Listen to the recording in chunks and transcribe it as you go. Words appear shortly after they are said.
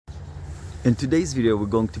In today's video, we're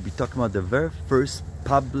going to be talking about the very first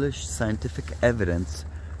published scientific evidence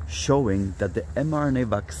showing that the mRNA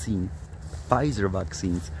vaccine, Pfizer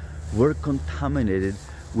vaccines, were contaminated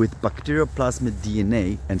with bacterial plasmid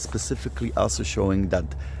DNA, and specifically also showing that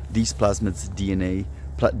these plasmids DNA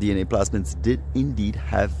plasmids did indeed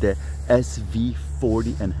have the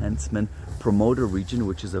SV40 enhancement promoter region,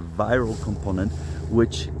 which is a viral component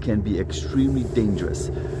which can be extremely dangerous.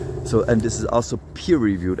 So, and this is also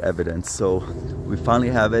peer-reviewed evidence, so we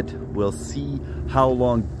finally have it. We'll see how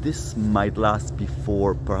long this might last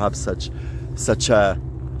before perhaps such a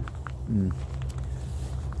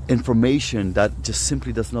information that just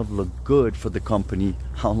simply does not look good for the company,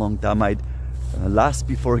 how long that might last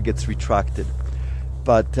before it gets retracted.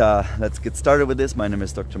 But let's get started with this. My name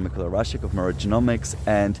is Dr. Mikola Rashik of Merogenomics,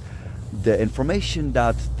 and the information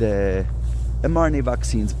that the mRNA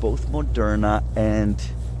vaccines, both Moderna and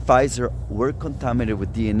Pfizer, were contaminated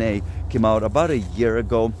with DNA came out about a year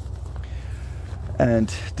ago,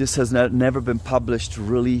 and this has never been published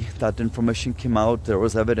really. That information came out, there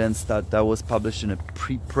was evidence that was published in a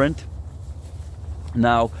preprint.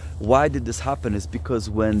 Now, why did this happen is because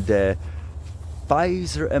when the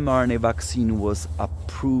Pfizer mRNA vaccine was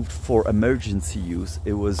approved for emergency use,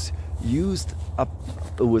 it was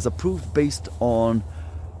approved based on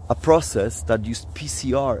a process that used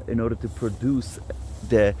PCR in order to produce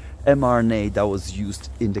the mRNA that was used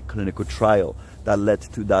in the clinical trial that led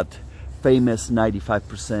to that famous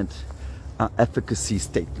 95% efficacy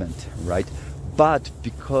statement, right? But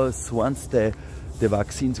because once the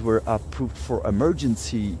vaccines were approved for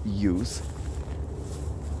emergency use,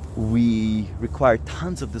 we required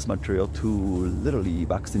tons of this material to literally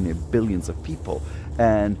vaccinate billions of people,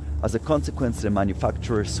 and as a consequence the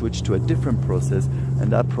manufacturer switched to a different process,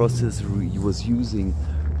 and that process was using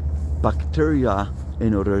bacterial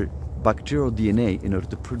DNA in order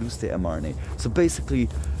to produce the mRNA. So basically,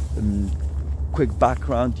 quick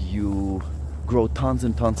background, you grow tons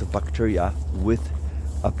and tons of bacteria with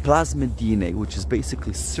a plasmid DNA, which is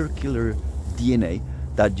basically circular DNA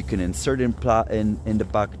that you can insert in the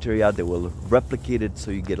bacteria. They will replicate it,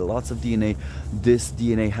 so you get lots of DNA. This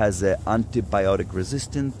DNA has an antibiotic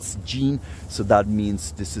resistance gene, so that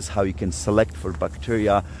means this is how you can select for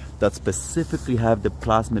bacteria that specifically have the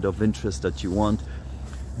plasmid of interest that you want.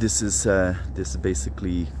 This is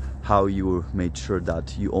basically how you made sure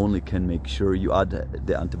that you only can make sure you add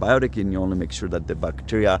the antibiotic, and you only make sure that the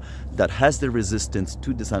bacteria that has the resistance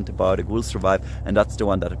to this antibiotic will survive, and that's the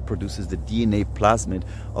one that produces the DNA plasmid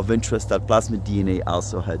of interest. That plasmid DNA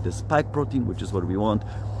also had the spike protein, which is what we want,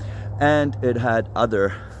 and it had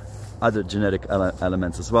other genetic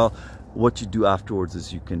elements as well. What you do afterwards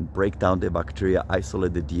is you can break down the bacteria,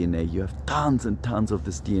 isolate the DNA. You have tons and tons of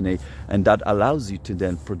this DNA, and that allows you to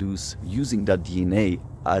then produce, using that DNA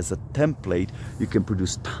as a template, you can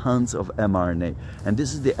produce tons of mRNA. And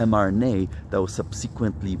this is the mRNA that was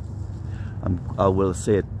subsequently, I will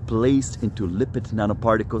say it, placed into lipid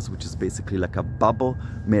nanoparticles, which is basically like a bubble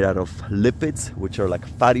made out of lipids, which are like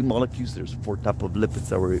fatty molecules. There's 4 types of lipids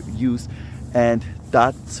that were used, and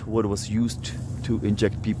that's what was used to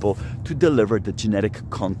inject people to deliver the genetic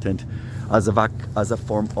content as a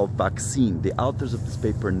form of vaccine. The authors of this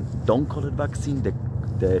paper don't call it vaccine.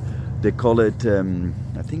 They call it,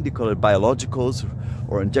 I think they call it biologicals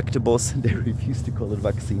or injectables. They refuse to call it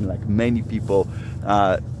vaccine, like many people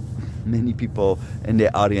in the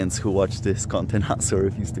audience who watch this content also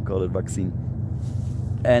refuse to call it vaccine.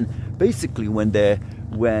 And basically, when the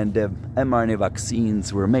mRNA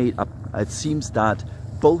vaccines were made, it seems that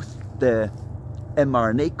both the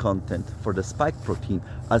mRNA content for the spike protein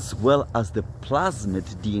as well as the plasmid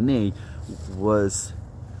DNA was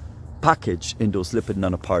packaged in those lipid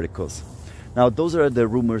nanoparticles. Now, those are the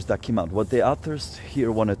rumors that came out. What the authors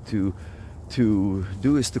here wanted to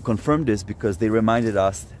do is to confirm this, because they reminded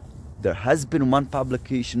us there has been one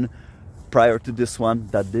publication prior to this one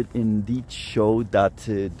that did indeed show that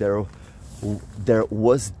there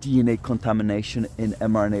was DNA contamination in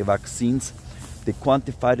mRNA vaccines. They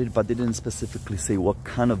quantified it, but they didn't specifically say what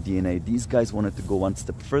kind of DNA. These guys wanted to go one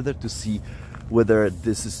step further to see whether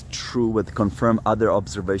this is true, with confirm other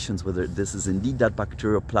observations, whether this is indeed that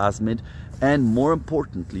bacterial plasmid, and more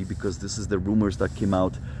importantly, because this is the rumors that came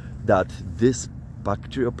out, that this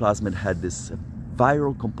bacterial plasmid had this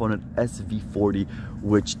viral component SV40,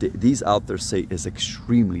 which these authors say is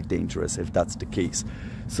extremely dangerous if that's the case.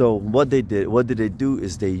 So what did they do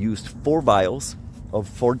is they used 4 vials of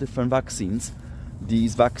 4 different vaccines.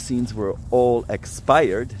 These vaccines were all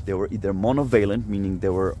expired. They were either monovalent, meaning they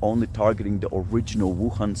were only targeting the original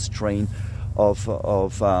Wuhan strain of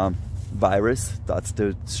virus. That's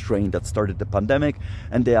the strain that started the pandemic.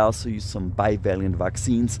 And they also used some bivalent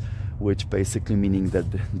vaccines, which basically meaning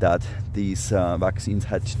that these vaccines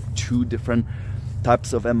had 2 different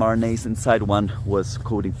types of mRNAs inside. One was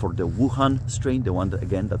coding for the Wuhan strain, the one that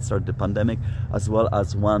again that started the pandemic, as well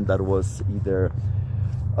as one that was either,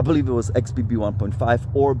 I believe it was XBB 1.5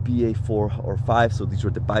 or BA4 or 5. So these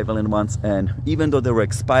were the bivalent ones, and even though they were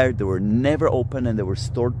expired, they were never open and they were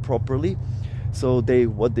stored properly. So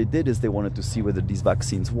what they did is they wanted to see whether these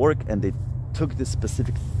vaccines work, and they took this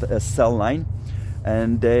specific cell line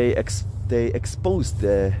and they exposed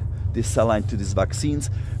this cell line to these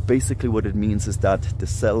vaccines. Basically what it means is that the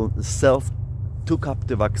cells took up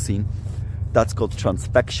the vaccine. That's called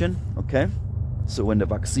transfection, okay? So when the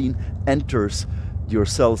vaccine enters your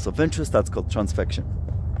cells of interest, that's called transfection.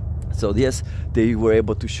 So yes, they were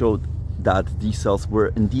able to show that these cells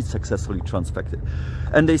were indeed successfully transfected.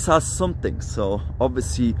 And they saw something. So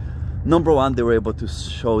obviously, number one, they were able to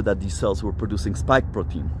show that these cells were producing spike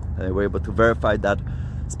protein. They were able to verify that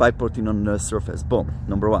spike protein on the surface. Boom,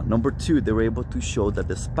 number one. Number two, they were able to show that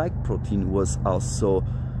the spike protein was also,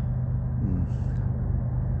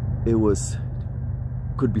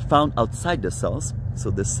 could be found outside the cells.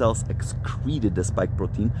 So the cells excreted the spike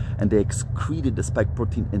protein, and they excreted the spike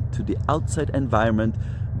protein into the outside environment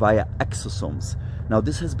via exosomes. Now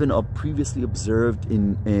this has been previously observed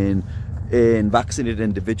in vaccinated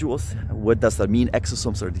individuals. What does that mean?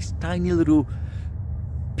 Exosomes are these tiny little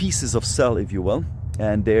pieces of cell, if you will,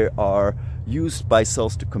 and they are used by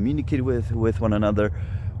cells to communicate with one another.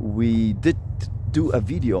 We did do a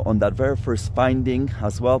video on that very first finding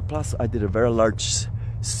as well. Plus I did a very large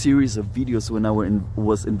series of videos when I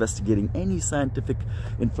was investigating any scientific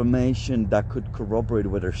information that could corroborate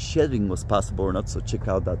whether shedding was possible or not. So check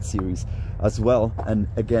out that series as well. And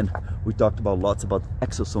again, we talked about lots about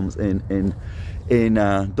exosomes in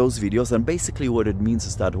those videos. And basically what it means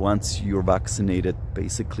is that once you're vaccinated,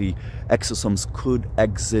 basically exosomes could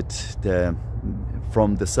exit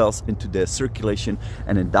from the cells into the circulation,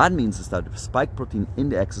 and then that means is that spike protein in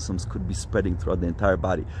the exosomes could be spreading throughout the entire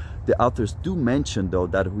body. The authors do mention though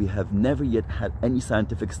that we have never yet had any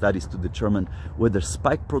scientific studies to determine whether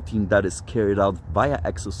spike protein that is carried out via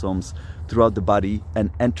exosomes throughout the body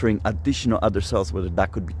and entering additional other cells, whether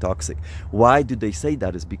that could be toxic. Why do they say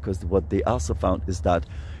that? Is because what they also found is that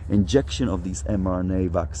injection of these mRNA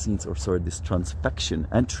vaccines, or sorry, this transfection,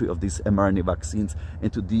 entry of these mRNA vaccines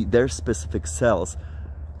into their specific cells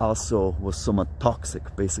also was somewhat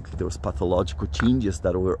toxic. Basically there was pathological changes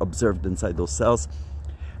that were observed inside those cells.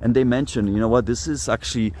 And they mentioned, you know what, this is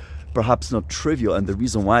actually perhaps not trivial, and the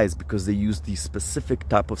reason why is because they used these specific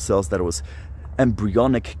type of cells that was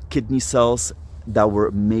embryonic kidney cells that were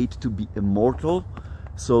made to be immortal.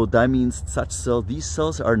 So that means such cells, these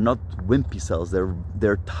cells are not wimpy cells.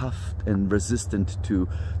 They're tough and resistant to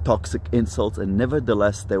toxic insults, and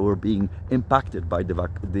nevertheless they were being impacted by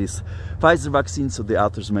this Pfizer vaccine. So the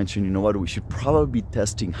authors mentioned, you know what, we should probably be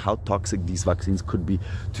testing how toxic these vaccines could be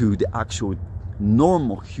to the actual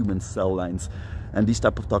normal human cell lines, and these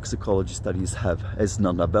type of toxicology studies is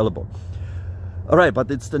not available. All right, but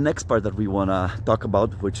it's the next part that we want to talk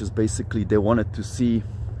about, which is basically they wanted to see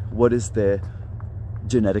what is the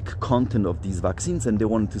genetic content of these vaccines, and they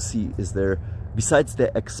wanted to see, is there, besides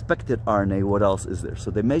the expected RNA, what else is there? So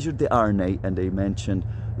they measured the RNA, and they mentioned,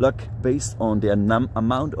 look, based on the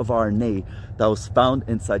amount of RNA that was found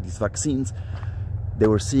inside these vaccines, they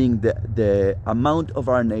were seeing the amount of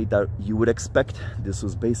RNA that you would expect. This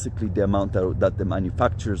was basically the amount that the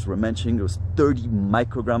manufacturers were mentioning. It was 30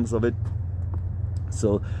 micrograms of it.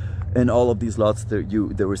 So in all of these lots, they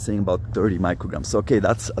were saying about 30 micrograms. So okay,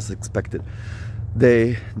 that's as expected.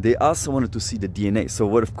 They also wanted to see the DNA. So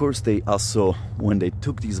what, of course, they also, when they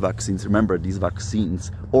took these vaccines, remember these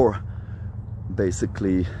vaccines, or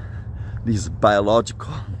basically these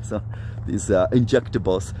biological, so these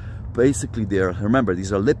injectables, basically remember,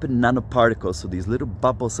 these are lipid nanoparticles, so these little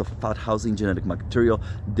bubbles of fat housing genetic material.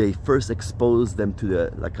 They first expose them to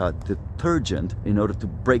like a detergent in order to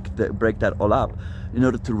break that all up, in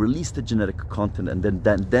order to release the genetic content, and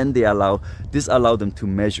then they allow them to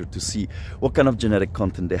measure, to see what kind of genetic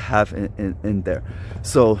content they have in there.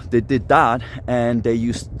 So they did that, and they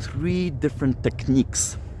used three different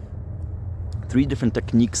techniques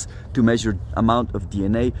to measure amount of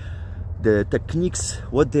DNA. The techniques,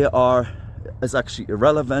 what they are, is actually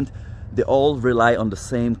irrelevant. They all rely on the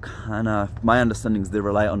same kind of, my understanding is they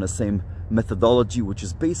rely on the same methodology, which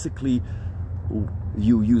is basically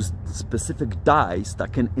you use specific dyes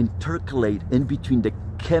that can intercalate in between the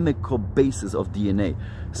chemical bases of DNA.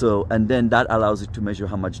 So, and then that allows you to measure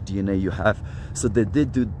how much DNA you have. So they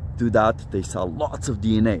did do that. They saw lots of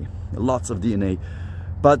DNA. lots of DNA.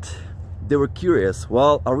 But they were curious,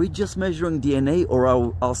 well, are we just measuring DNA or are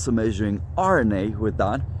we also measuring RNA with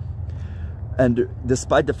that? And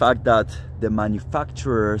despite the fact that the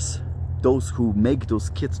manufacturers, those who make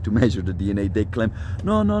those kits to measure the DNA, they claim,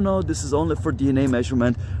 no, this is only for DNA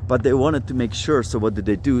measurement, but they wanted to make sure. So what did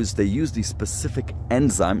they do is they used these specific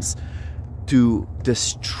enzymes to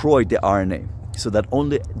destroy the RNA so that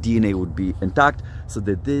only DNA would be intact. So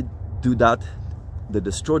they did do that. They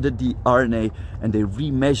destroyed the RNA and they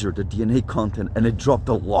remeasured the DNA content, and it dropped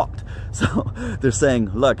a lot. So they're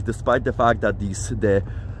saying, look, despite the fact that the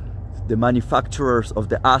manufacturers of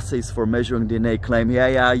the assays for measuring DNA claim,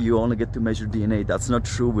 yeah, you only get to measure DNA. That's not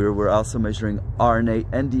true. We're also measuring RNA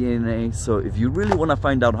and DNA. So if you really want to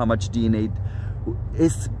find out how much DNA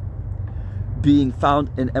is being found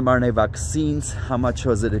in mRNA vaccines, how much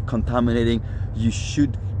was it contaminating, you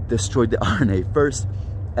should destroy the RNA first.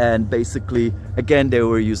 And basically, again, they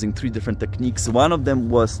were using 3 different techniques. One of them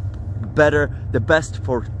was the best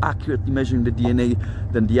for accurately measuring the DNA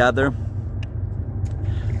than the other.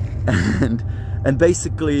 And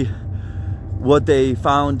basically what they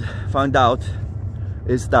found out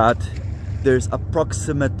is that there's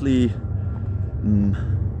approximately 4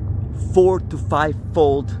 to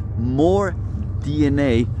 5-fold more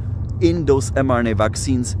DNA in those mRNA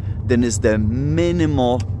vaccines than is the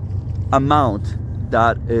minimal amount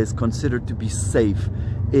that is considered to be safe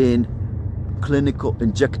in clinical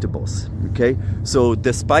injectables. Okay, so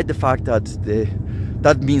despite the fact that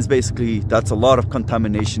that means basically that's a lot of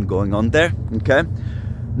contamination going on there. Okay,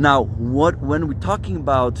 now when we're talking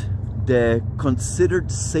about the considered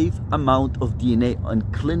safe amount of DNA on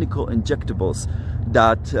clinical injectables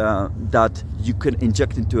that you can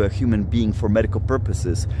inject into a human being for medical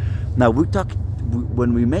purposes, now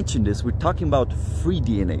when we mention this, we're talking about free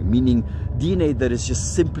DNA, meaning DNA that is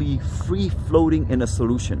just simply free floating in a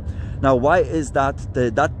solution. Now, why is that?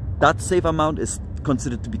 That safe amount is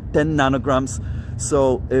considered to be 10 nanograms.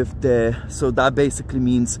 So that basically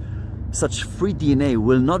means such free DNA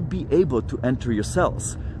will not be able to enter your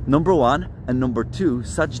cells. Number one, and number two,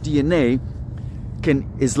 such DNA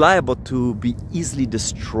is liable to be easily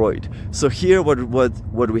destroyed. So here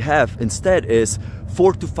what we have instead is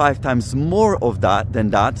 4 to 5 times more of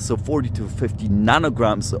than that, so 40 to 50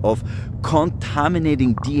 nanograms of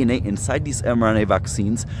contaminating DNA inside these mRNA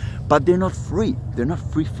vaccines, but they're not free. They're not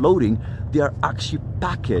free floating. They are actually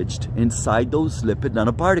packaged inside those lipid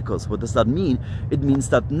nanoparticles. What does that mean? It means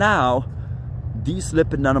that now these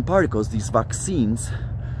lipid nanoparticles, these vaccines,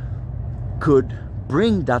 could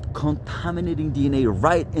bring that contaminating DNA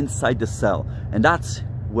right inside the cell, and that's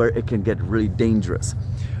where it can get really dangerous,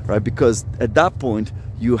 right? Because at that point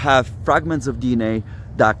you have fragments of DNA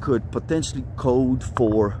that could potentially code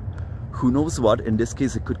for who knows what. In this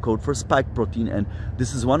case, it could code for spike protein, and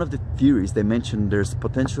this is one of the theories they mentioned. There's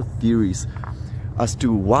potential theories as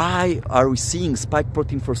to why are we seeing spike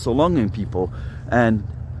protein for so long in people, and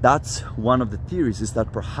that's one of the theories, is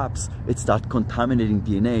that perhaps it's that contaminating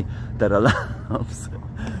DNA that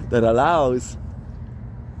allows,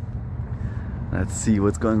 let's see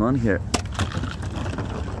what's going on here.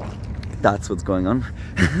 That's what's going on.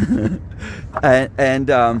 and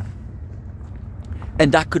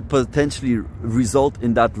that could potentially result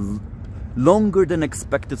in that longer than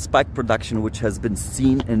expected spike production, which has been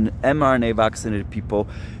seen in mRNA vaccinated people,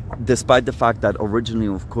 despite the fact that originally,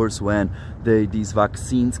 of course, when these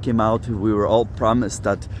vaccines came out, we were all promised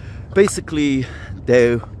that basically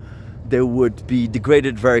they would be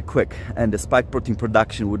degraded very quick and the spike protein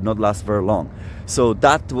production would not last very long. So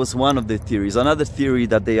that was one of the theories. Another theory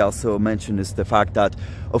that they also mentioned is the fact that,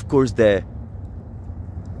 of course, the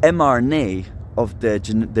mRNA of the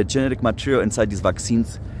genetic material inside these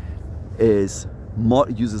vaccines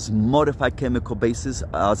uses modified chemical bases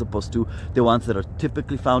as opposed to the ones that are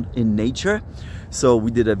typically found in nature. So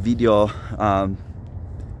we did a video on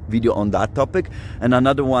that topic. And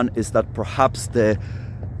another one is that perhaps the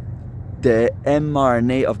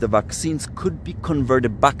mRNA of the vaccines could be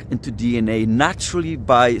converted back into DNA naturally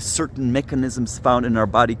by certain mechanisms found in our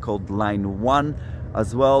body called LINE1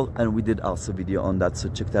 as well, and we did also a video on that, so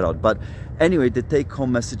check that out. But anyway, the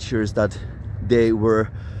take-home message here is that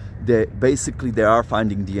basically they are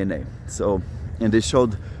finding DNA. So, and they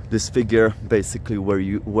showed this figure basically where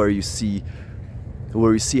you see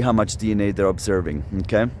how much DNA they're observing.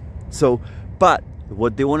 Okay, so but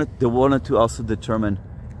what they wanted to also determine,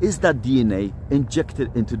 is that DNA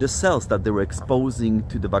injected into the cells that they were exposing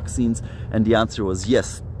to the vaccines, and the answer was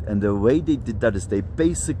yes. And the way they did that is they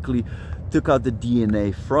basically took out the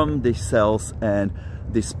DNA from the cells and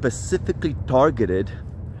they specifically targeted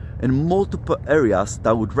in multiple areas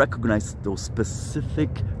that would recognize those specific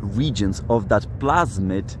regions of that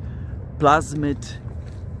plasmid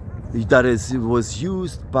that was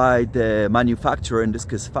used by the manufacturer, in this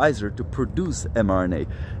case Pfizer, to produce mRNA.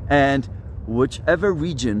 And whichever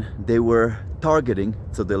region they were targeting,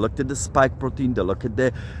 so they looked at the spike protein, they look at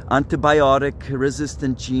the antibiotic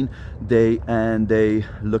resistant gene, they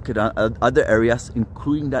look at other areas,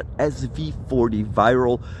 including that SV40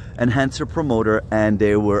 viral enhancer promoter, and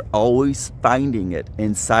they were always finding it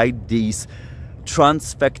inside these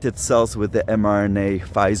transfected cells with the mRNA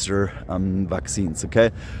Pfizer vaccines.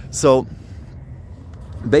 Okay, so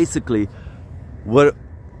basically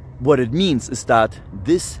what it means is that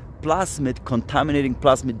this contaminating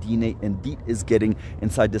plasmid DNA indeed is getting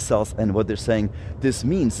inside the cells, and what they're saying this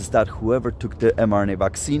means is that whoever took the mRNA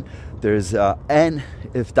vaccine, and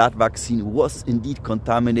if that vaccine was indeed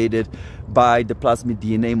contaminated by the plasmid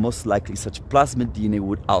DNA, most likely such plasmid DNA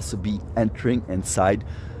would also be entering inside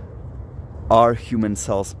our human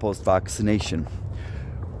cells post-vaccination.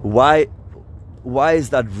 Why is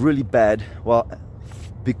that really bad? Well,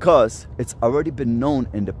 because it's already been known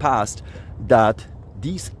in the past that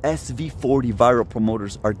these SV40 viral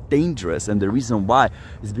promoters are dangerous, and the reason why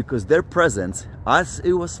is because their presence, as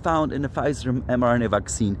it was found in the Pfizer mRNA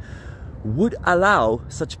vaccine, would allow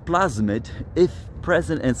such plasmid, if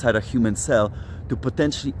present inside a human cell, to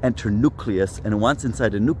potentially enter nucleus, and once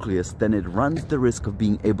inside the nucleus, then it runs the risk of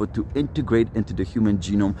being able to integrate into the human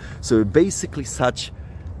genome. So basically such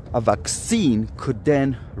a vaccine could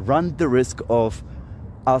then run the risk of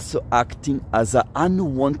also acting as an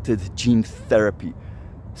unwanted gene therapy.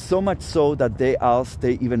 So much so that they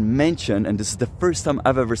even mention, and this is the first time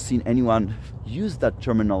I've ever seen anyone use that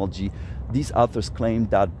terminology, these authors claim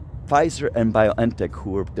that Pfizer and BioNTech,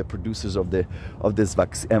 who are the producers of this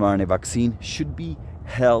mRNA vaccine, should be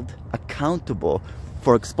held accountable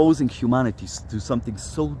for exposing humanity to something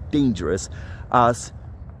so dangerous as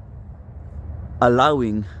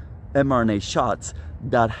allowing mRNA shots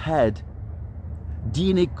that had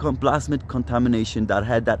DNA plasmid contamination, that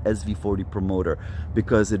had that SV40 promoter,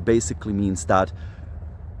 because it basically means that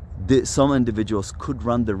some individuals could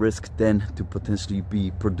run the risk then to potentially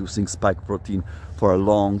be producing spike protein for a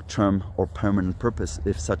long-term or permanent purpose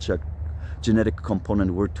if such a genetic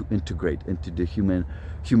component were to integrate into the human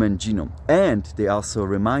genome. And they also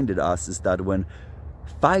reminded us is that when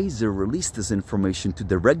Pfizer released this information to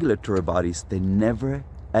the regulatory bodies, they never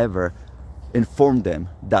ever informed them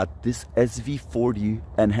that this SV40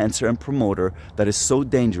 enhancer and promoter that is so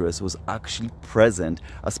dangerous was actually present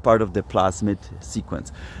as part of the plasmid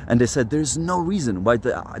sequence. And they said there's no reason why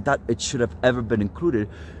that it should have ever been included.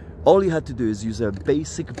 All you had to do is use a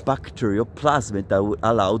basic bacterial plasmid that would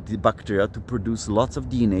allow the bacteria to produce lots of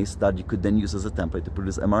DNAs that you could then use as a template to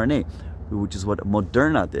produce mRNA, which is what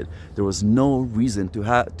Moderna did. There was no reason to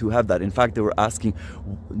have that. In fact, they were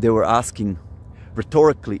asking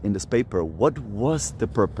rhetorically in this paper, what was the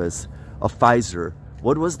purpose of Pfizer?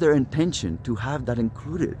 What was their intention to have that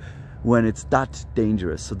included when it's that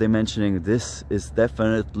dangerous? So they're mentioning this is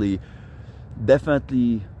definitely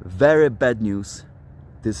very bad news.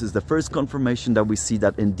 This is the first confirmation that we see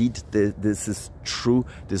that indeed this is true.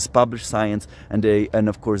 This is published science, and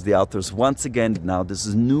of course the authors once again, now this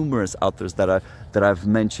is numerous authors that I've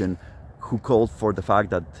mentioned who called for the fact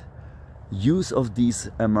that use of these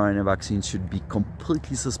mRNA vaccines should be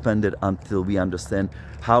completely suspended until we understand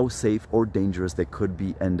how safe or dangerous they could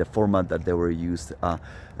be and the format that they were used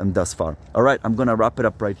thus far. All right, I'm gonna wrap it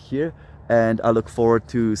up right here, and I look forward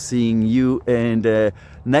to seeing you in the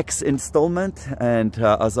next installment. And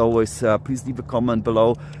as always, please leave a comment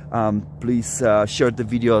below. Please share the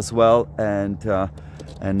video as well, and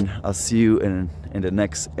I'll see you in the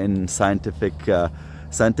next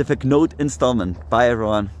scientific note installment. Bye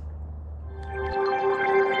everyone.